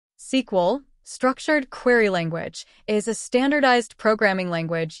SQL, Structured Query Language, is a standardized programming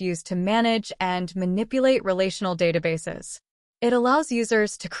language used to manage and manipulate relational databases. It allows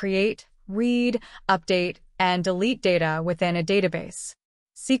users to create, read, update, and delete data within a database.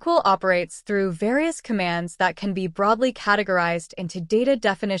 SQL operates through various commands that can be broadly categorized into Data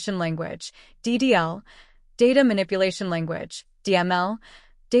Definition Language, DDL, Data Manipulation Language, DML,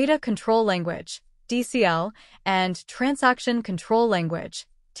 Data Control Language, DCL, and Transaction Control Language,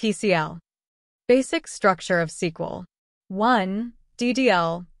 TCL. Basic structure of SQL. 1.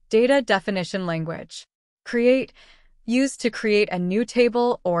 DDL, Data Definition Language. Create, used to create a new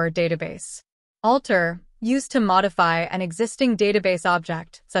table or database. Alter, used to modify an existing database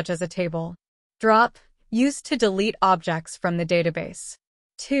object, such as a table. Drop, used to delete objects from the database.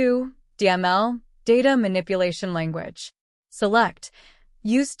 2. DML, Data Manipulation Language. Select,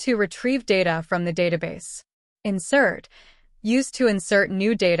 used to retrieve data from the database. Insert, used to insert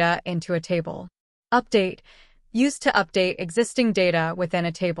new data into a table. Update, used to update existing data within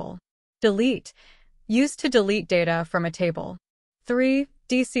a table. Delete, used to delete data from a table. 3.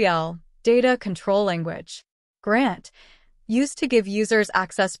 DCL, Data Control Language. Grant, used to give users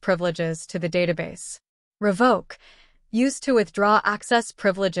access privileges to the database. Revoke, used to withdraw access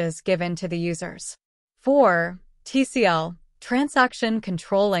privileges given to the users. 4. TCL, Transaction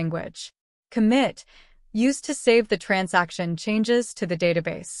Control Language. Commit, used to save the transaction changes to the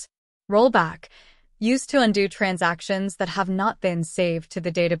database. Rollback, used to undo transactions that have not been saved to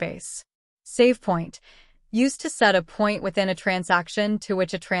the database. SavePoint, used to set a point within a transaction to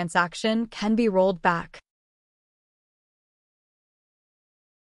which a transaction can be rolled back.